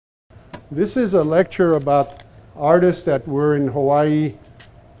This is a lecture about artists that were in Hawaii,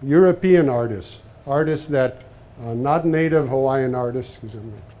 European artists, artists that, not native Hawaiian artists,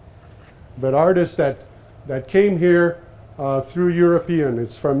 but artists that came here through European.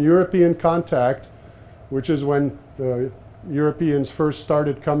 It's from European contact, which is when the Europeans first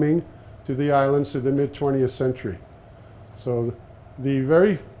started coming to the islands to the mid-20th century. So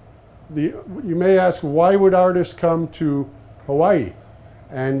you may ask, why would artists come to Hawaii?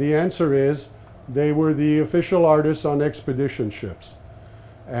 And the answer is, they were the official artists on expedition ships.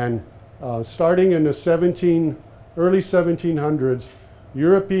 And starting in the early 1700s,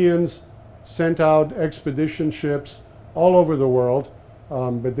 Europeans sent out expedition ships all over the world,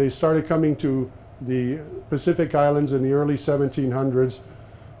 but they started coming to the Pacific Islands in the early 1700s.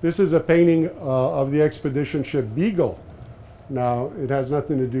 This is a painting of the expedition ship Beagle. Now, it has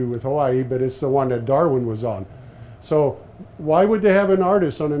nothing to do with Hawaii, but it's the one that Darwin was on. So why would they have an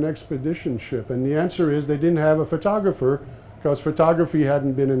artist on an expedition ship? And the answer is they didn't have a photographer, because photography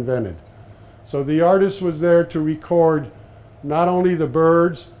hadn't been invented. So the artist was there to record not only the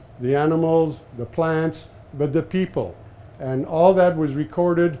birds, the animals, the plants, but the people. And all that was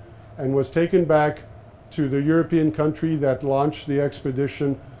recorded and was taken back to the European country that launched the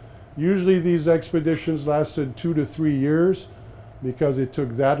expedition. Usually these expeditions lasted 2 to 3 years, because it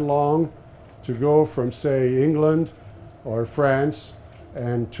took that long to go from, say, England or France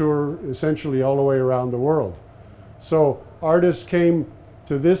and tour essentially all the way around the world. So artists came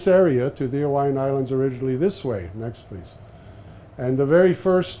to this area, to the Hawaiian Islands, originally this way. Next, please. And the very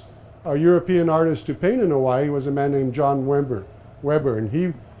first European artist to paint in Hawaii was a man named John Weber, and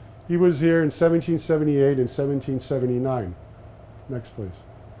he was here in 1778 and 1779. Next, please.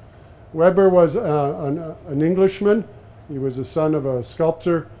 Weber was an Englishman. He was the son of a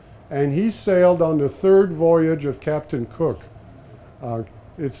sculptor, and he sailed on the 3rd voyage of Captain Cook.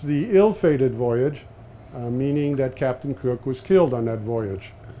 It's the ill-fated voyage, meaning that Captain Cook was killed on that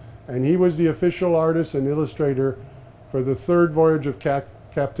voyage. And he was the official artist and illustrator for the 3rd voyage of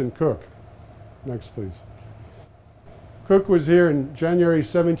Captain Cook. Next, please. Cook was here in January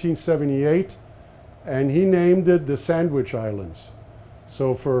 1778, and he named it the Sandwich Islands.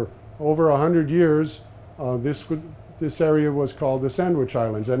 So for over 100 years, this area was called the Sandwich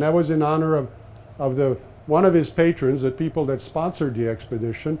Islands, and that was in honor of one of his patrons, the people that sponsored the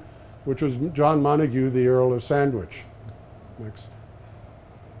expedition, which was John Montagu, the Earl of Sandwich. Next.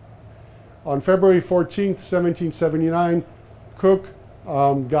 On February 14th, 1779, Cook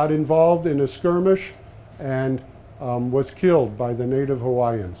got involved in a skirmish and was killed by the native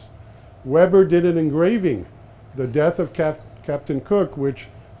Hawaiians. Weber did an engraving, The Death of Captain Cook, which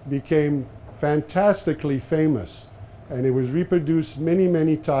became fantastically famous. And it was reproduced many,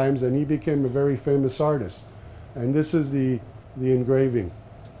 many times, and he became a very famous artist. And this is the engraving.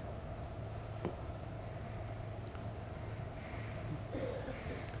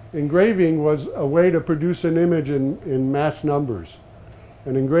 Engraving was a way to produce an image in mass numbers.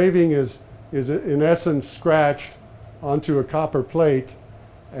 An engraving is in essence scratched onto a copper plate,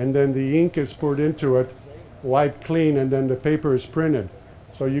 and then the ink is poured into it, wiped clean, and then the paper is printed.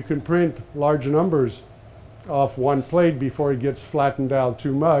 So you can print large numbers off one plate before it gets flattened out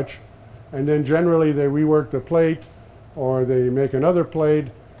too much, and then generally they rework the plate or they make another plate.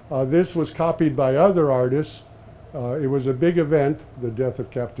 This was copied by other artists. It was a big event, the death of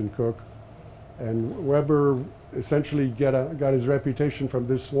Captain Cook, and Weber essentially got his reputation from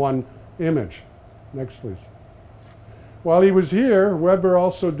this one image. Next, please. While he was here, Weber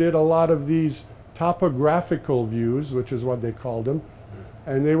also did a lot of these topographical views, which is what they called them,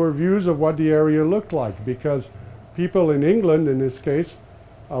 and they were views of what the area looked like, because people in England, in this case,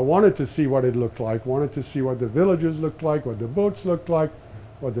 wanted to see what it looked like, wanted to see what the villages looked like, what the boats looked like,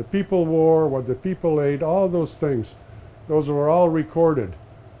 what the people wore, what the people ate, all those things. Those were all recorded.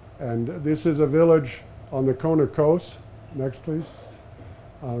 And this is a village on the Kona coast. Next, please.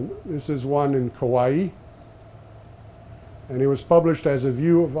 This is one in Kauai. And it was published as a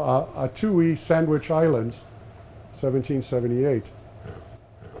view of Atui Sandwich Islands, 1778.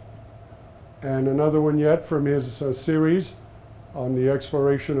 And another one yet from his series on the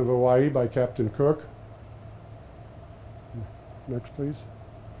exploration of Hawaii by Captain Cook. Next, please.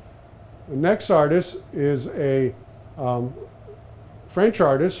 The next artist is a French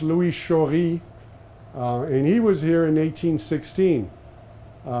artist, Louis Chaury, and he was here in 1816.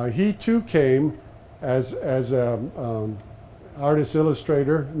 He too came as an artist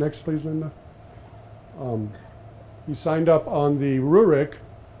illustrator. Next, please, Linda. He signed up on the Rurik,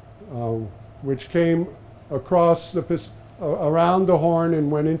 which came across around the Horn and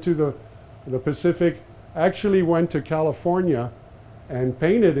went into the Pacific, actually went to California, and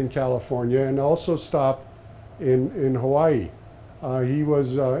painted in California and also stopped in Hawaii. He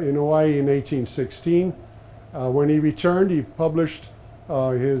was in Hawaii in 1816. When he returned, he published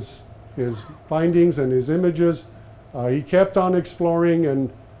his findings and his images. He kept on exploring, and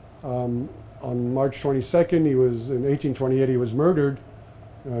on March 22nd, in 1828, he was murdered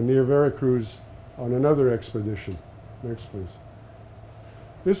near Veracruz on another expedition. Next, please.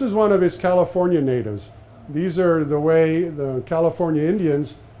 This is one of his California natives. These are the California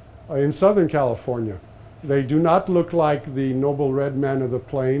Indians in Southern California. They do not look like the noble red men of the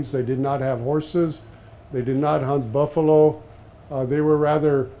plains. They did not have horses. They did not hunt buffalo. They were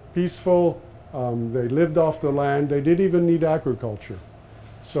rather peaceful. They lived off the land. They didn't even need agriculture.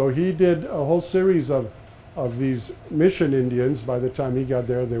 So he did a whole series of these mission Indians. By the time he got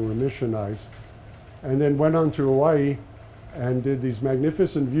there, they were missionized. And then went on to Hawaii and did these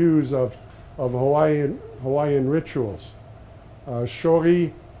magnificent views of Hawaiian rituals.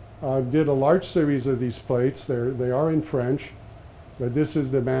 Shori did a large series of these plates. They are in French, but this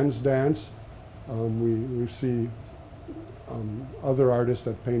is the man's dance. We see other artists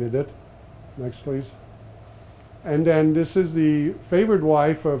that painted it. Next, please. And then this is the favored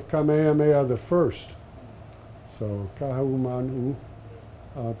wife of Kamehameha I. So Kaahumanu,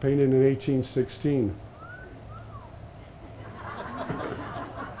 painted in 1816.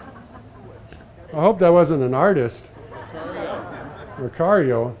 I hope that wasn't an artist.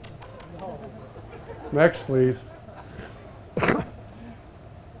 Macario. Next, please.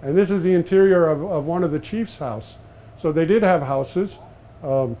 And this is the interior of one of the chief's house. So they did have houses.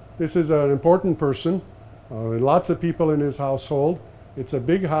 This is an important person. Lots of people in his household. It's a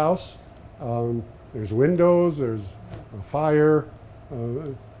big house. There's windows, there's a fire.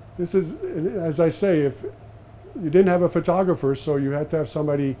 This is, as I say, if you didn't have a photographer, so you had to have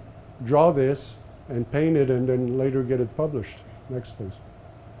somebody draw this and paint it and then later get it published. Next, please.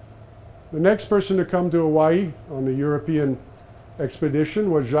 The next person to come to Hawaii on the European expedition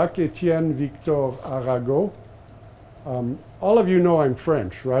was Jacques-Étienne Victor Arago. All of you know I'm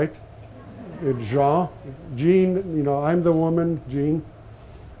French, right? It's Jean. Jean, you know, I'm the woman, Jean.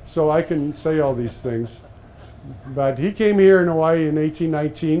 So I can say all these things. But he came here in Hawaii in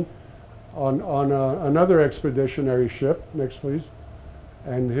 1819 on another expeditionary ship. Next, please.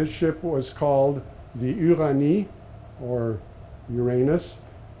 And his ship was called the Uranie, or Uranus.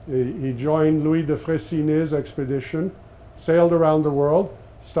 He joined Louis de Freycinet's expedition, sailed around the world,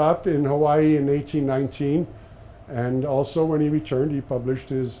 stopped in Hawaii in 1819, and also when he returned, he published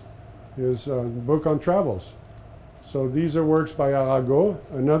his book on travels. So these are works by Arago.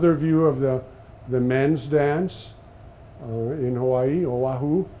 Another view of the men's dance in Hawaii,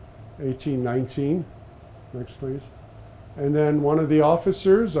 Oahu, 1819. Next, please. And then one of the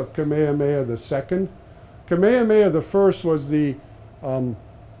officers of Kamehameha II. Kamehameha I was the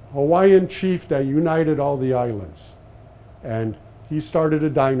Hawaiian chief that united all the islands. And he started a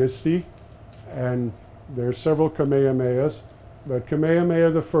dynasty, and there are several Kamehamehas, but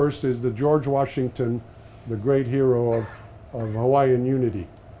Kamehameha I is the George Washington, the great hero of Hawaiian unity.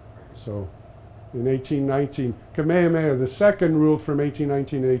 So in 1819, Kamehameha II ruled from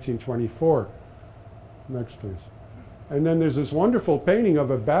 1819 to 1824. Next, please. And then there's this wonderful painting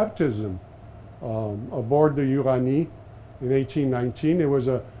of a baptism aboard the Uranie in 1819. It was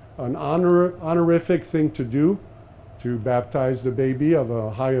an honorific thing to do, to baptize the baby of a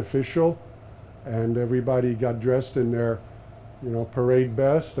high official, and everybody got dressed in their, parade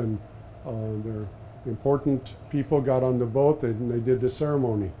best, and their important people got on the boat and they did the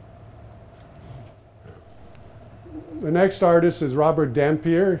ceremony. The next artist is Robert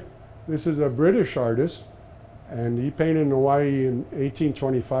Dampier. This is a British artist, and he painted in Hawaii in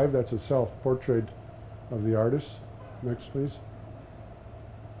 1825. That's a self-portrait of the artist. Next, please.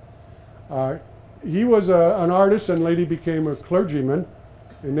 He was an artist and later became a clergyman.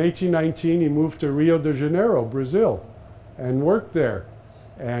 In 1819, he moved to Rio de Janeiro, Brazil, and worked there.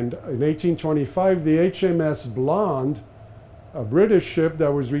 And in 1825, the HMS Blonde, a British ship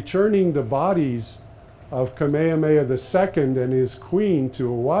that was returning the bodies of Kamehameha II and his queen to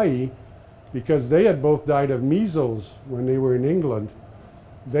Hawaii, because they had both died of measles when they were in England,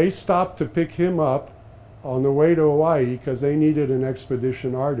 they stopped to pick him up on the way to Hawaii because they needed an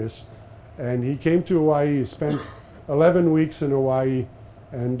expedition artist. And he came to Hawaii. He spent 11 weeks in Hawaii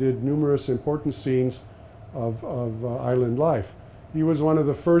and did numerous important scenes of island life. He was one of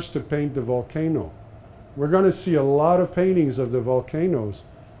the first to paint the volcano. We're going to see a lot of paintings of the volcanoes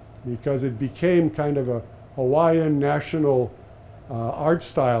because it became kind of a Hawaiian national art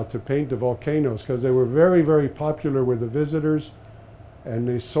style to paint the volcanoes because they were very, very popular with the visitors and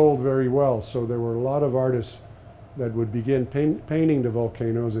they sold very well. So there were a lot of artists that would begin painting the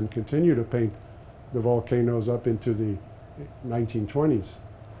volcanoes and continue to paint the volcanoes up into the 1920s.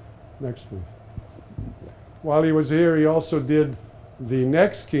 Next, please. While he was here, he also did the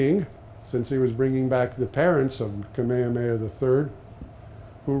next king, since he was bringing back the parents of Kamehameha III,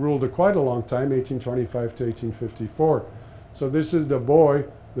 who ruled quite a long time, 1825 to 1854. So this is the boy,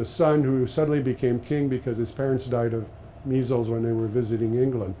 the son, who suddenly became king because his parents died of measles when they were visiting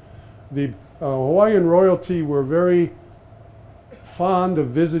England. The Hawaiian royalty were very fond of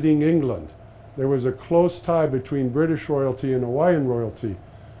visiting England. There was a close tie between British royalty and Hawaiian royalty.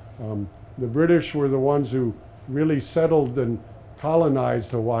 The British were the ones who really settled and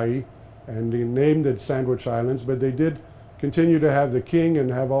colonized Hawaii, and they named it Sandwich Islands, but they did continue to have the king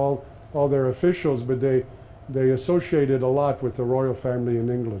and have all their officials, but they associated a lot with the royal family in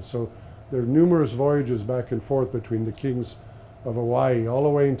England. So there are numerous voyages back and forth between the kings of Hawaii all the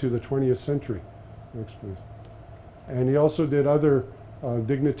way into the 20th century. Next, please. And he also did other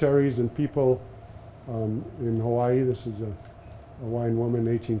dignitaries and people in Hawaii. This is a Hawaiian woman,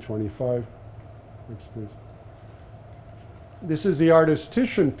 1825. Next, please. This is the artist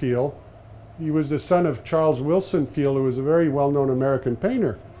Titian Peale. He was the son of Charles Wilson Peale, who was a very well-known American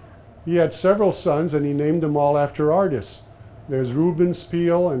painter. He had several sons, and he named them all after artists. There's Rubens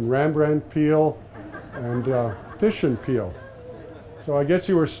Peale and Rembrandt Peale and Titian Peale. So I guess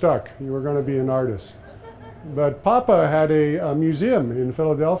you were stuck. You were going to be an artist. But Papa had a museum in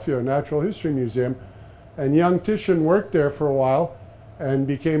Philadelphia, a natural history museum, and young Titian worked there for a while and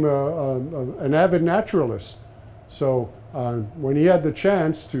became an avid naturalist. So when he had the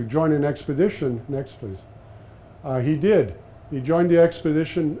chance to join an expedition, next please, he did. He joined the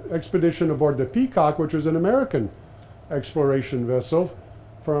expedition aboard the Peacock, which was an American exploration vessel,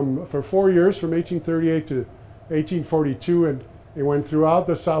 for 4 years, from 1838 to 1842, and it went throughout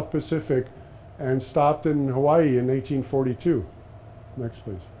the South Pacific and stopped in Hawaii in 1842. Next,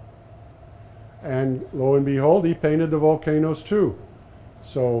 please. And lo and behold, he painted the volcanoes too.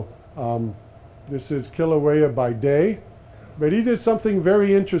 So this is Kilauea by day, but he did something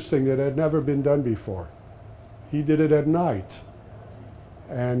very interesting that had never been done before. He did it at night,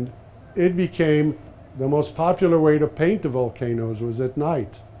 and it became the most popular way to paint the volcanoes was at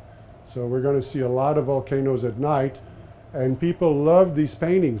night. So we're going to see a lot of volcanoes at night, and people loved these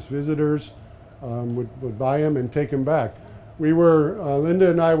paintings. Visitors would buy them and take them back. We were,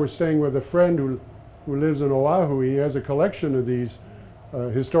 Linda and I were staying with a friend who lives in Oahu. He has a collection of these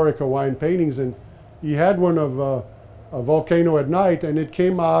historic Hawaiian paintings, and he had one of a volcano at night, and it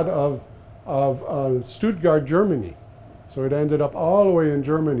came out of Stuttgart, Germany. So it ended up all the way in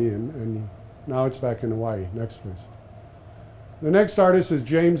Germany, and now it's back in Hawaii. Next, please. The next artist is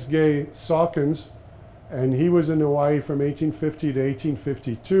James Gay Sawkins, and he was in Hawaii from 1850 to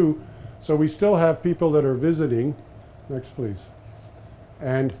 1852. So we still have people that are visiting. Next, please.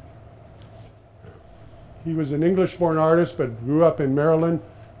 And he was an English-born artist, but grew up in Maryland,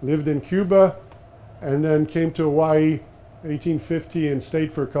 lived in Cuba, and then came to Hawaii 1850 and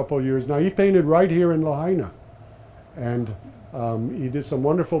stayed for a couple of years. Now, he painted right here in Lahaina, and he did some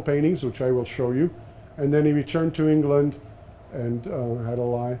wonderful paintings, which I will show you. And then he returned to England and had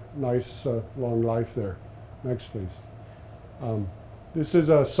a nice long life there. Next, please. This is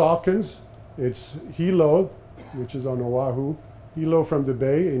Sawkins. It's Hilo, which is on Oahu. Hilo from the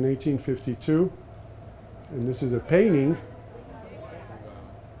Bay in 1852. And this is a painting.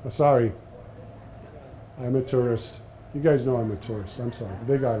 Sorry, I'm a tourist. You guys know I'm a tourist. I'm sorry.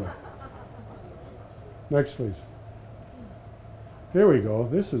 Big Island. Next, please. Here we go.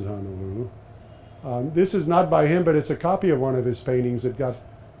 This is Honolulu. This is not by him, but it's a copy of one of his paintings. It got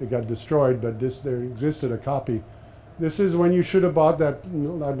destroyed, but there existed a copy. This is when you should have bought that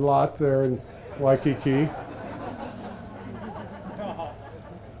lot there in Waikiki.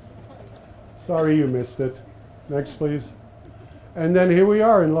 Sorry you missed it. Next, please. And then here we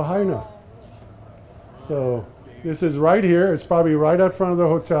are in Lahaina. So this is right here. It's probably right out front of the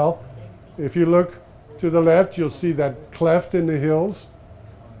hotel. If you look to the left, you'll see that cleft in the hills.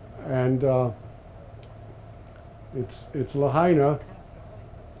 And it's Lahaina.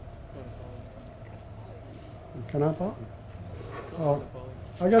 Kanapa? Oh,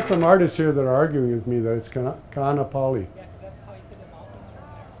 I got some artists here that are arguing with me that it's Kaanapali.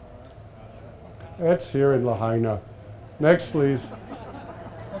 That's here in Lahaina. Next, please.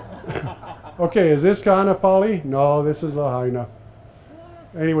 Okay, is this Kaanapali? No, this is Lahaina.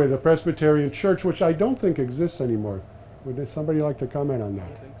 Anyway, the Presbyterian Church, which I don't think exists anymore. Would somebody like to comment on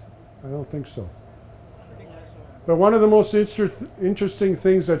that? I don't think so. But one of the most interesting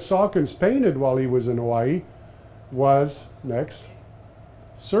things that Sawkins painted while he was in Hawaii was, next,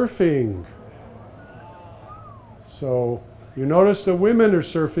 surfing. So you notice the women are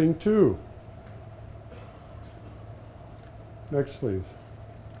surfing too. Next, please.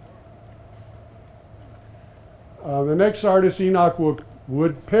 The next artist, Enoch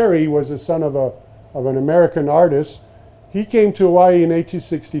Wood Perry, was the son of an American artist. He came to Hawaii in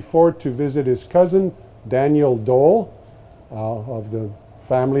 1864 to visit his cousin, Daniel Dole, of the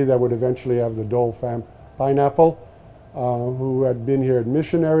family that would eventually have the Dole pineapple, who had been here as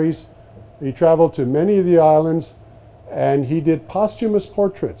missionaries. He traveled to many of the islands, and he did posthumous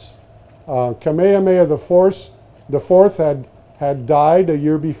portraits. Kamehameha the Fourth had died a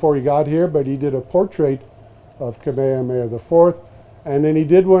year before he got here, but he did a portrait of Kamehameha the Fourth, and then he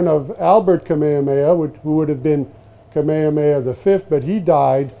did one of Albert Kamehameha, who would have been Kamehameha the Fifth, but he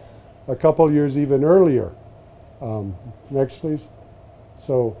died a couple years even earlier. Next, please.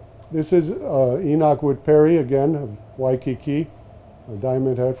 So this is Enoch Wood Perry, again, of Waikiki, a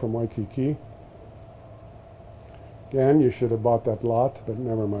diamond head from Waikiki. Again, you should have bought that lot, but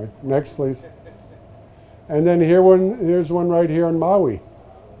never mind. Next, please. And then here's one right here on Maui,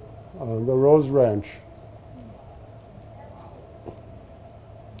 the Rose Ranch.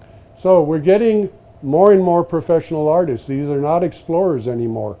 So we're getting more and more professional artists. These are not explorers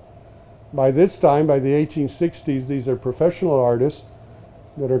anymore. By this time, by the 1860s, these are professional artists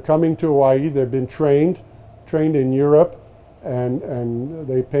that are coming to Hawaii. They've been trained in Europe, and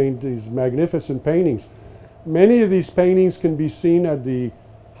they paint these magnificent paintings. Many of these paintings can be seen at the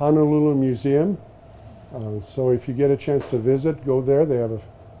Honolulu Museum. So if you get a chance to visit, go there. They have a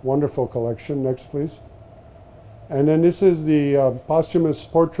wonderful collection. Next, please. And then this is the posthumous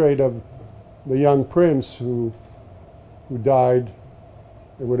portrait of the young prince who died.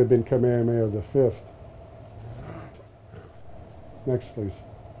 It would have been Kamehameha the Fifth. Next, please.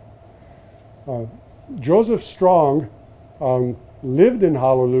 Joseph Strong lived in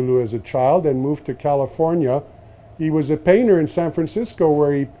Honolulu as a child and moved to California. He was a painter in San Francisco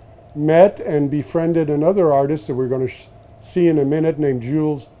where he met and befriended another artist that we're going to see in a minute named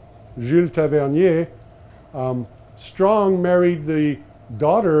Jules Tavernier. Strong married the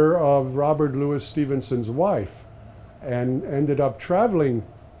daughter of Robert Louis Stevenson's wife and ended up traveling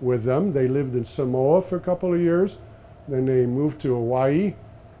with them. They lived in Samoa for a couple of years. Then they moved to Hawaii.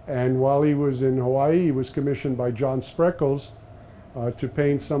 And while he was in Hawaii, he was commissioned by John Spreckels to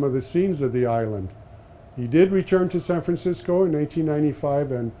paint some of the scenes of the island. He did return to San Francisco in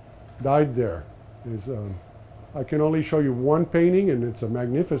 1895 and died there. I can only show you one painting, and it's a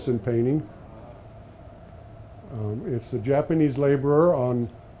magnificent painting. It's the Japanese laborer on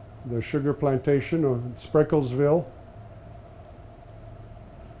the sugar plantation of Spreckelsville.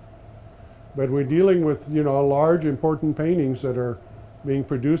 But we're dealing with, large, important paintings that are being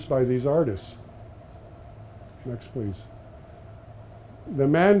produced by these artists. Next, please. The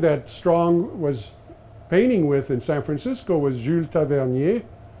man that Strong was painting with in San Francisco was Jules Tavernier,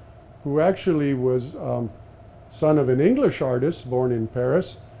 who actually was son of an English artist born in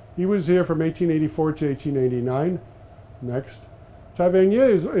Paris. He was here from 1884 to 1889. Next. Tavernier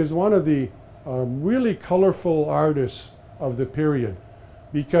is one of the really colorful artists of the period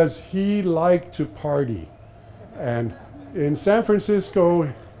because he liked to party. And in San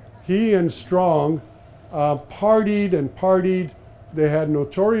Francisco, he and Strong partied and partied. They had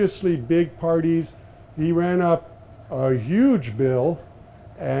notoriously big parties. He ran up a huge bill,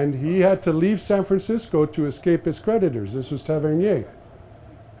 and he had to leave San Francisco to escape his creditors. This was Tavernier.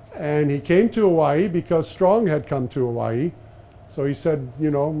 And he came to Hawaii because Strong had come to Hawaii. So he said,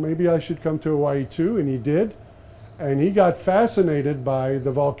 maybe I should come to Hawaii too, and he did. And he got fascinated by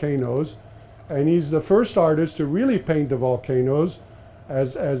the volcanoes, and he's the first artist to really paint the volcanoes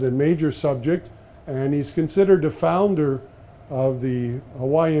as a major subject, and he's considered the founder of the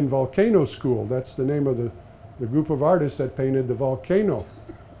Hawaiian Volcano School. That's the name of the group of artists that painted the volcano.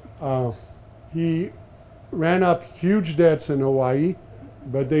 He ran up huge debts in Hawaii,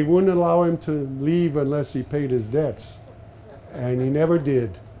 but they wouldn't allow him to leave unless he paid his debts. And he never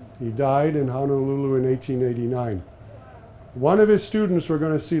did. He died in Honolulu in 1889. One of his students we're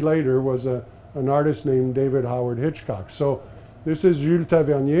going to see later was an artist named David Howard Hitchcock. So this is Jules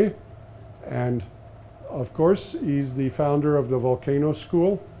Tavernier, and of course he's the founder of the Volcano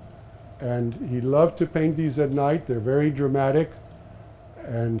School, and he loved to paint these at night. They're very dramatic,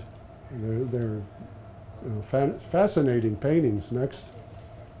 and they're fascinating paintings. Next.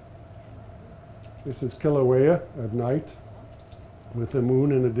 This is Kilauea at night with the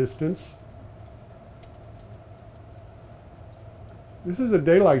moon in the distance. This is a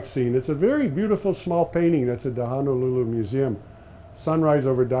daylight scene. It's a very beautiful small painting that's at the Honolulu Museum. Sunrise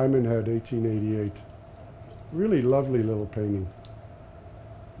over Diamond Head, 1888. Really lovely little painting.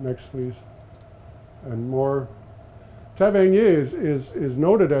 Next, please. And more Tavernier is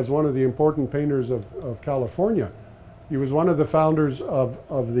noted as one of the important painters of California. He was one of the founders of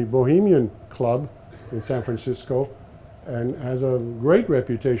the Bohemian Club in San Francisco and has a great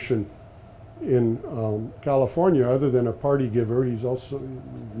reputation in California. Other than a party giver, he's also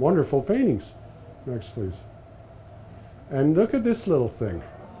wonderful paintings. Next, please. And look at this little thing.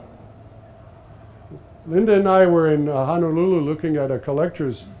 Linda and I were in Honolulu looking at a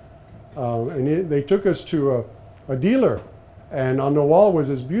collector's, and they took us to a dealer. And on the wall was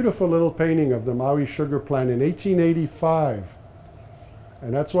this beautiful little painting of the Maui sugar plant in 1885.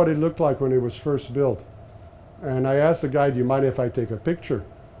 And that's what it looked like when it was first built. And I asked the guy, do you mind if I take a picture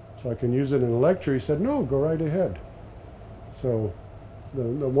so I can use it in a lecture? He said, no, go right ahead. So the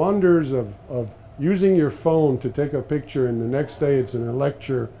wonders of using your phone to take a picture, and the next day it's in a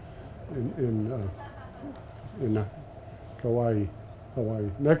lecture in Kauai.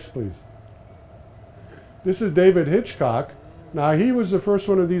 Next, please. This is David Hitchcock. Now, he was the first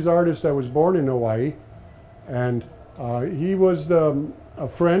one of these artists that was born in Hawaii, and he was a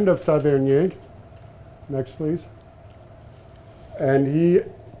friend of Tavernier. Next, please. And he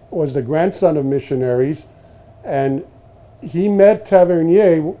was the grandson of missionaries, and he met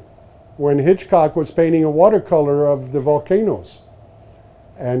Tavernier when Hitchcock was painting a watercolor of the volcanoes.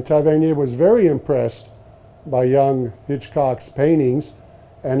 And Tavernier was very impressed by young Hitchcock's paintings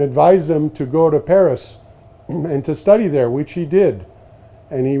and advised him to go to Paris and to study there, which he did.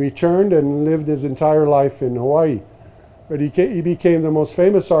 And he returned and lived his entire life in Hawaii. But he became the most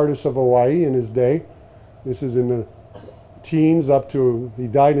famous artist of Hawaii in his day. This is in the teens up to, he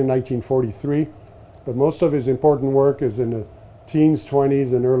died in 1943. But most of his important work is in the teens,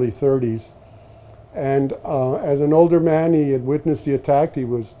 20s, and early 30s. And as an older man, he had witnessed the attack. He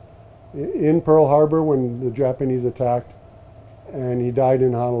was in Pearl Harbor when the Japanese attacked, and he died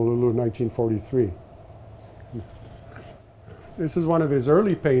in Honolulu in 1943. This is one of his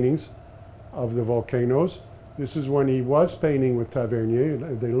early paintings of the volcanoes. This is when he was painting with Tavernier.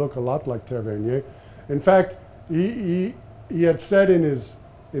 They look a lot like Tavernier. In fact, he had said in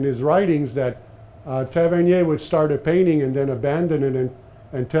his writings that Tavernier would start a painting and then abandon it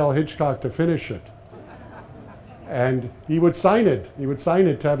and tell Hitchcock to finish it. And he would sign it. He would sign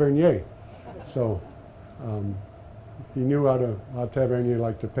it Tavernier. So he knew how Tavernier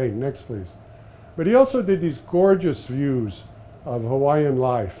liked to paint. Next, please. But he also did these gorgeous views of Hawaiian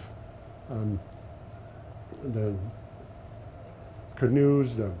life. The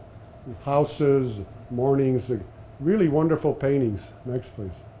canoes, the houses, mornings, really wonderful paintings. Next,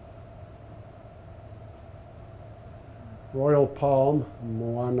 please. Royal Palm,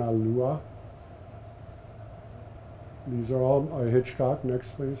 Moana Lua. These are all Hitchcock.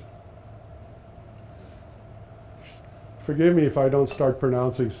 Next, please. Forgive me if I don't start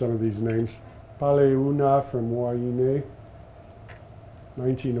pronouncing some of these names. Paleuna from Waiine,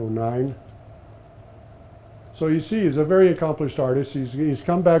 1909. So you see, he's a very accomplished artist. He's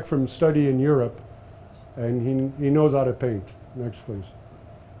come back from study in Europe, and he knows how to paint. Next, please.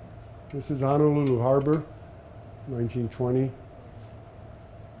 This is Honolulu Harbor, 1920.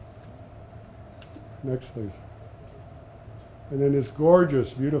 Next, please. And then this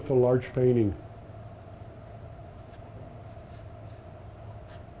gorgeous, beautiful large painting.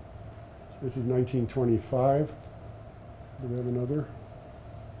 This is 1925. Do we have another?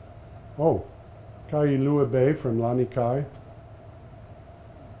 Oh, Kailua Bay from Lanikai.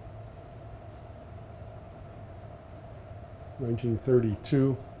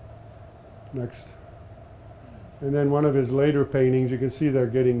 (1932). Next. And then one of his later paintings, you can see they're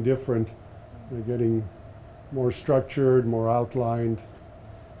getting different. They're getting more structured, more outlined.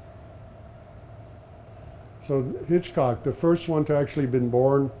 So Hitchcock, the first one to actually been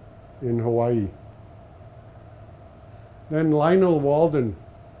born in Hawaii. Then Lionel Walden,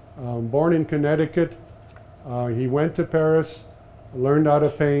 born in Connecticut. He went to Paris, learned how to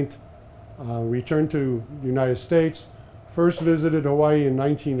paint, returned to the United States, first visited Hawaii in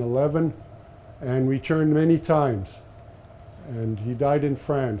 1911, and returned many times. And he died in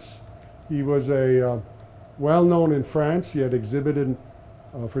France. He was well known in France. He had exhibited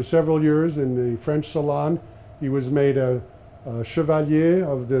for several years in the French Salon. He was made a Chevalier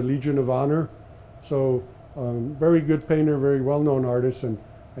of the Legion of Honor. So very good painter, very well-known artist, and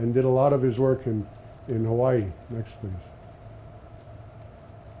did a lot of his work in Hawaii. Next, please.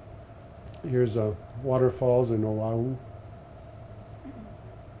 Here's waterfalls in Oahu.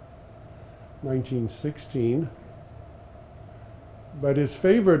 1916. But his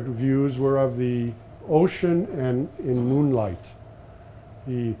favorite views were of the ocean and in moonlight.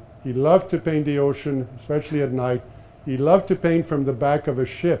 He loved to paint the ocean, especially at night. He loved to paint from the back of a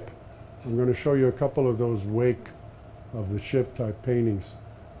ship. I'm going to show you a couple of those wake of the ship type paintings.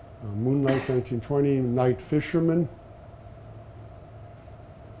 Moonlight 1920, Night Fisherman.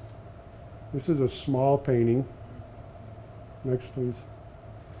 This is a small painting. Next, please.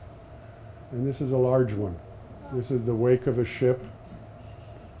 And this is a large one. This is the wake of a ship.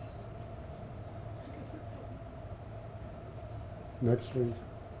 Next, please.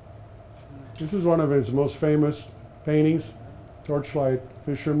 This is one of his most famous paintings, Torchlight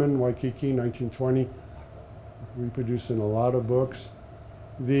Fisherman, Waikiki, 1920. Reproduced in a lot of books.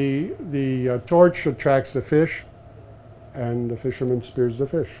 The torch attracts the fish, and the fisherman spears the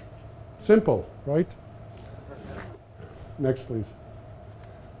fish. Simple, right? Next, please.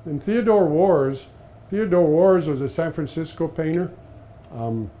 And Theodore Wars was a San Francisco painter.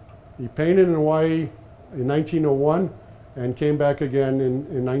 He painted in Hawaii in 1901 and came back again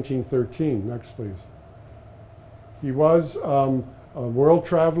in 1913. Next, please. He was a world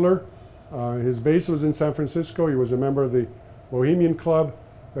traveler. His base was in San Francisco. He was a member of the Bohemian Club,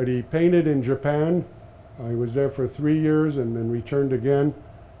 but he painted in Japan. He was there for 3 years and then returned again.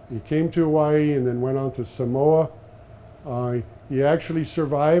 He came to Hawaii and then went on to Samoa. He actually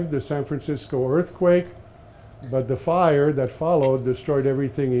survived the San Francisco earthquake, but the fire that followed destroyed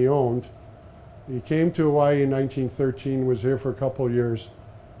everything he owned. He came to Hawaii in 1913, was here for a couple of years,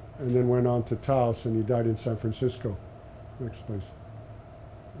 and then went on to Taos, and he died in San Francisco. Next, please.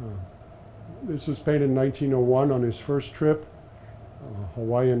 This was painted in 1901 on his first trip,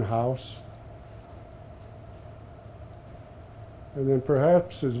 Hawaiian house. And then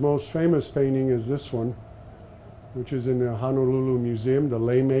perhaps his most famous painting is this one, which is in the Honolulu Museum, The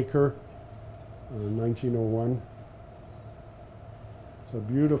Laymaker, 1901. It's a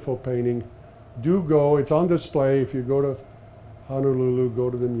beautiful painting. Do go, it's on display. If you go to Honolulu, go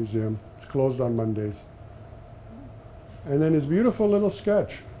to the museum. It's closed on Mondays. And then his beautiful little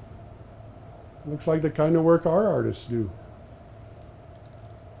sketch. Looks like the kind of work our artists do.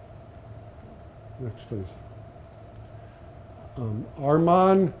 Next, please.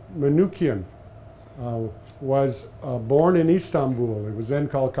 Armand Manoukian was born in Istanbul. It was then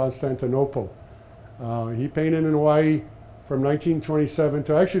called Constantinople. He painted in Hawaii from 1927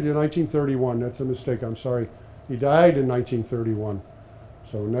 to actually to 1931. That's a mistake, I'm sorry. He died in 1931.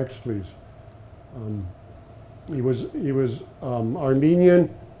 So next, please. He was Armenian,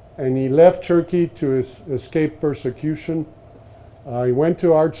 and he left Turkey to escape persecution. He went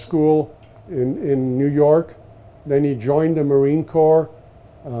to art school in New York. Then he joined the Marine Corps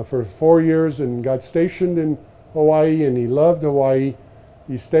for 4 years and got stationed in Hawaii, and he loved Hawaii.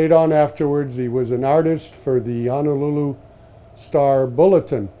 He stayed on afterwards. He was an artist for the Honolulu Star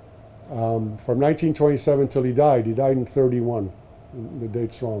Bulletin from 1927 till he died. He died in 31. The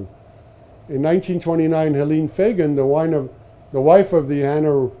date's wrong. In 1929, Helene Fagan, the wife of the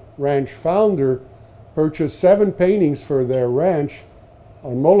Hana Ranch founder, purchased 7 paintings for their ranch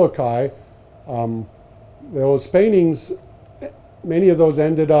on Molokai. Those paintings, many of those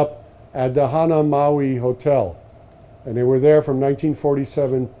ended up at the Hana Maui Hotel, and they were there from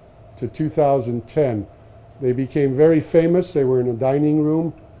 1947 to 2010. They became very famous. They were in a dining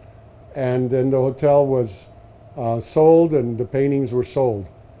room, and then the hotel was sold and the paintings were sold.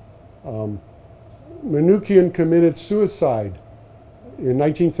 Manoukian committed suicide in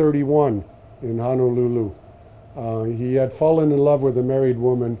 1931 in Honolulu. He had fallen in love with a married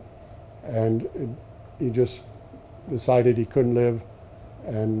woman, and he just decided he couldn't live,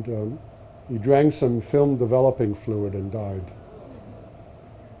 and he drank some film developing fluid and died.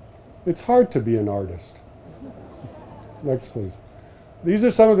 It's hard to be an artist. Next, please. These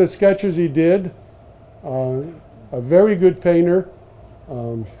are some of the sketches he did. A very good painter.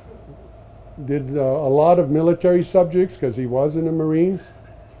 Did a lot of military subjects because he was in the Marines.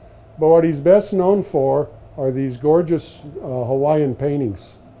 But what he's best known for are these gorgeous Hawaiian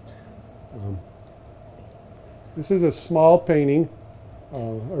paintings. This is a small painting,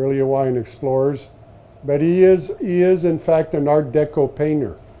 early Hawaiian explorers, but he is in fact an Art Deco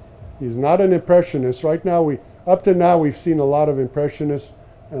painter. He's not an impressionist. Right now, up to now, we've seen a lot of impressionists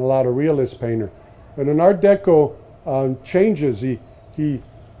and a lot of realist painter. But an Art Deco changes.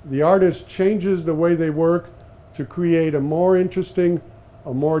 The artist changes the way they work to create a more interesting,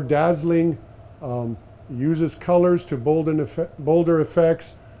 a more dazzling, uses colors to bolder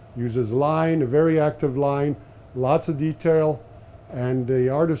effects, uses line, a very active line, lots of detail, and the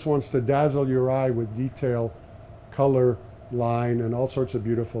artist wants to dazzle your eye with detail, color, line, and all sorts of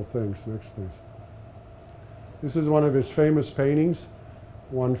beautiful things. Next, please. This is one of his famous paintings,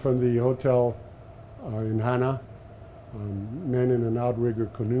 one from the hotel in Hana, Men in an Outrigger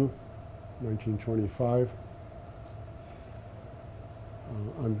Canoe, 1925.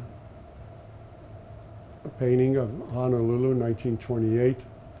 painting of Honolulu, 1928.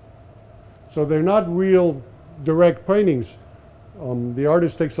 So they're not real direct paintings. The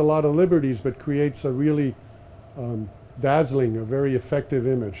artist takes a lot of liberties, but creates a really dazzling, a very effective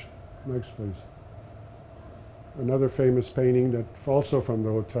image. Next, please. Another famous painting that also from the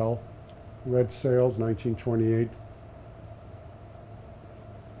hotel, Red Sails, 1928.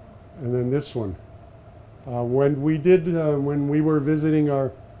 And then this one. When we were visiting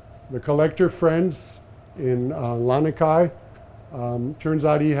the collector friends in Lanikai, turns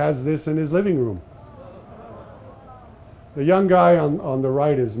out he has this in his living room. The young guy on the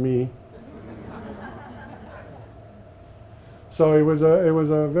right is me. So it was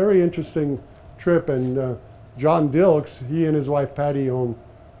a very interesting trip, and John Dilks, he and his wife Patty own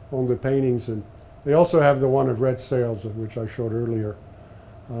the paintings, and they also have the one of Red Sails, which I showed earlier.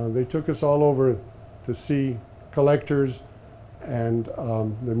 They took us all over to see collectors and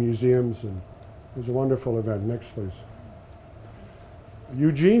the museums, and it was a wonderful event. Next, please.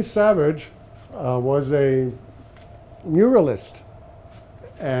 Eugene Savage was a muralist,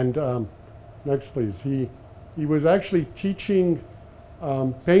 and next, please. He was actually teaching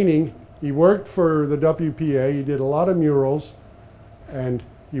painting. He worked for the WPA. He did a lot of murals, and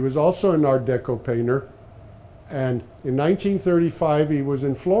he was also an Art Deco painter. And in 1935, he was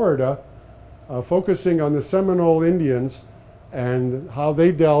in Florida, focusing on the Seminole Indians and how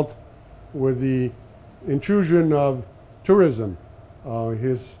they dealt with the intrusion of tourism,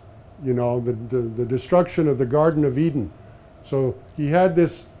 the destruction of the Garden of Eden. So he had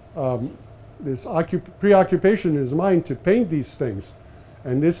this preoccupation in his mind to paint these things.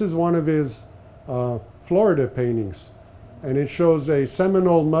 And this is one of his Florida paintings. And it shows a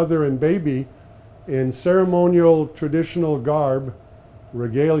Seminole mother and baby in ceremonial traditional garb,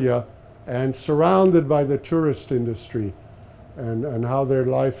 regalia, and surrounded by the tourist industry, and how their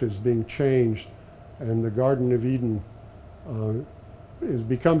life is being changed. And the Garden of Eden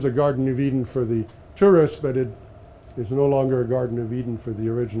becomes a Garden of Eden for the tourists, but it is no longer a Garden of Eden for the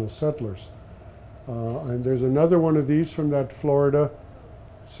original settlers. And there's another one of these from that Florida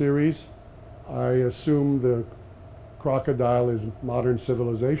series. I assume the crocodile is modern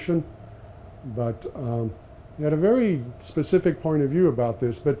civilization, but he had a very specific point of view about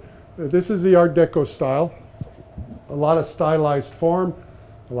this. But this is the Art Deco style. A lot of stylized form,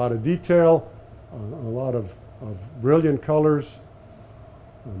 a lot of detail, a lot of brilliant colors.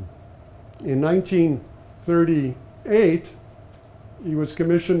 In 1938, he was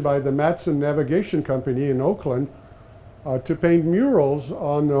commissioned by the Matson Navigation Company in Oakland to paint murals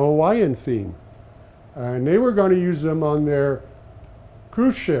on the Hawaiian theme. And they were going to use them on their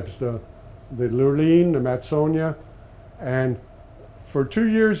cruise ships, the Lurline, the Matsonia. And for 2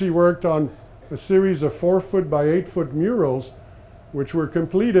 years he worked on a series of 4-foot by 8-foot murals, which were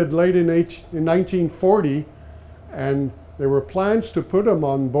completed late in 1940. And there were plans to put them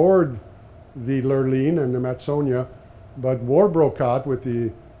on board the Lurline and the Matsonia, but war broke out with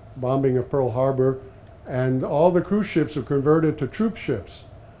the bombing of Pearl Harbor, and all the cruise ships were converted to troop ships.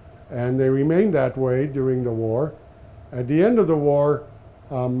 And they remained that way during the war. At the end of the war,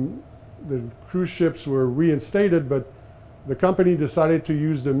 the cruise ships were reinstated, but the company decided to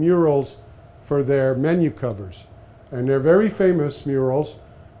use the murals for their menu covers. And they're very famous murals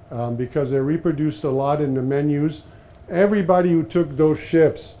because they're reproduced a lot in the menus. Everybody who took those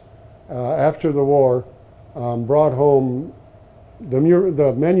ships after the war brought home the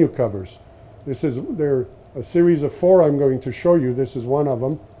menu covers. They're a series of 4 I'm going to show you. This is one of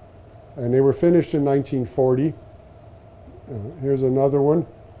them. And they were finished in 1940. Here's another one.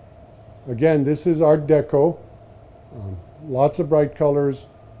 Again, this is Art Deco. Lots of bright colors.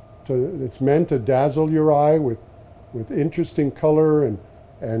 It's meant to dazzle your eye with interesting color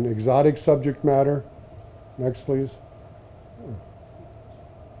and exotic subject matter. Next, please.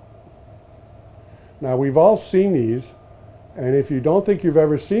 Now, we've all seen these, and if you don't think you've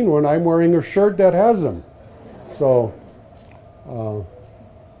ever seen one, I'm wearing a shirt that has them. So,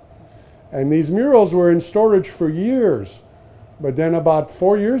 and these murals were in storage for years, but then about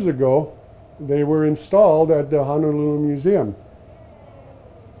 4 years ago, they were installed at the Honolulu Museum.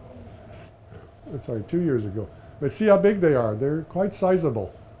 Sorry, 2 years ago. But see how big they are. They're quite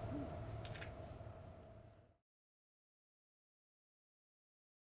sizable.